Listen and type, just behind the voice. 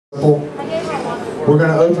We're going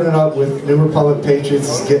to open it up with New Republic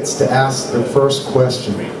Patriots gets to ask the first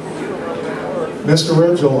question. Mr.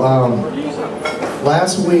 Rigell,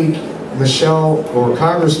 last week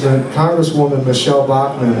Congresswoman Michelle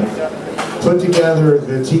Bachmann put together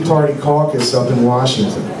the Tea Party Caucus up in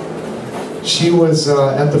Washington. She was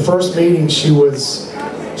at the first meeting. She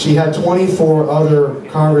had 24 other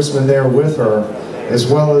congressmen there with her, as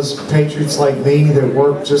well as patriots like me that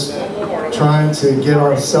work just trying to get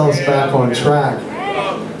ourselves back on track.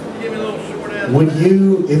 Would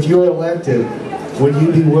you, if you're elected, would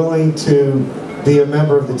you be willing to be a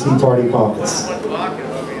member of the Tea Party Caucus?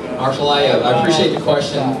 Marshall, I appreciate the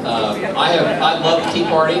question. I love the Tea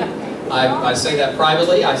Party. I say that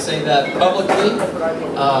privately. I say that publicly.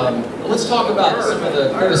 Let's talk about some of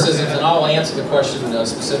the criticisms, and I'll answer the question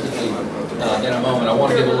specifically in a moment. I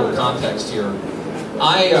want to give a little context here.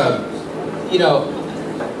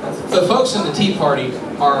 The folks in the Tea Party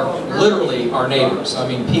are literally our neighbors. I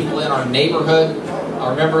mean, people in our neighborhood,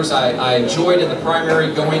 our members. I enjoyed in the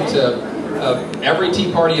primary going to every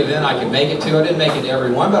Tea Party event I could make it to. I didn't make it to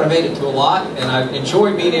every one, but I made it to a lot, and I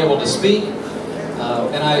enjoyed being able to speak.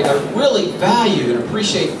 And I really value and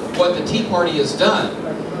appreciate what the Tea Party has done.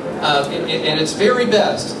 And its very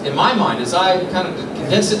best, in my mind, as I kind of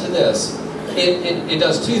condense it to this, it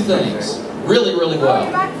does two things really, really well.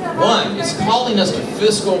 One, it's calling us to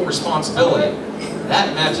fiscal responsibility.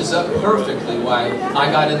 That matches up perfectly why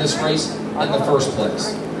I got in this race in the first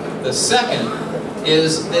place. The second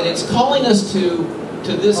is that it's calling us to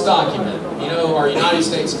this document, our United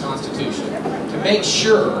States Constitution, to make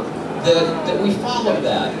sure that we follow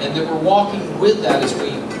that and that we're walking with that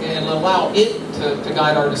and allow it to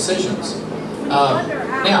guide our decisions.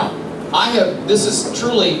 Now, this is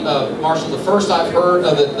truly, Marshall, the first I've heard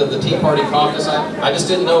of the Tea Party Caucus. I just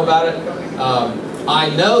didn't know about it. I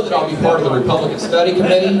know that I'll be part of the Republican Study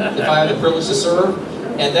Committee if I have the privilege to serve,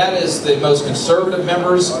 and that is the most conservative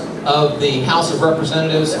members of the House of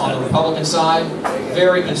Representatives on the Republican side.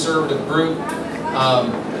 Very conservative group.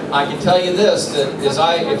 I can tell you this, that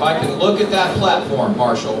if I can look at that platform,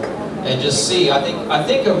 Marshall, and just see, I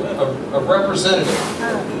think a representative,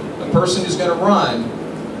 a person who's going to run,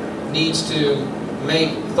 needs to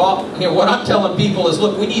make thought. What I'm telling people is,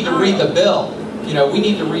 look, we need to read the bill. We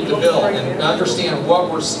need to read the bill and understand what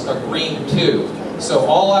we're agreeing to. So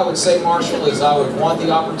all I would say, Marshall, is I would want the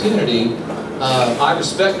opportunity. I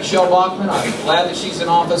respect Michelle Bachmann. I'm glad that she's in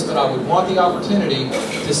office, but I would want the opportunity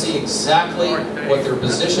to see exactly what their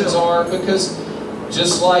positions are, because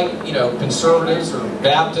just like conservatives or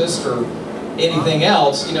Baptists or anything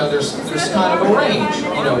else, there's kind of a range,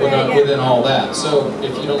 within all that. So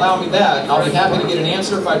if you'd allow me that, I'll be happy to get an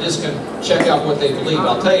answer if I just can check out what they believe.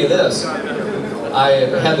 I'll tell you this. I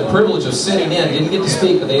had the privilege of sitting in, didn't get to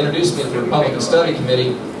speak, but they introduced me to the Republican Study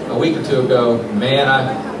Committee a week or two ago. Man,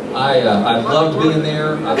 I loved being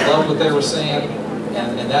there. I loved what they were saying,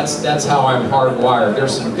 and that's how I'm hardwired.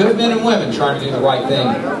 There's some good men and women trying to do the right thing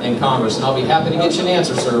in Congress, and I'll be happy to get you an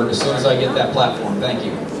answer, sir, as soon as I get that platform. Thank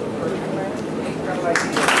you.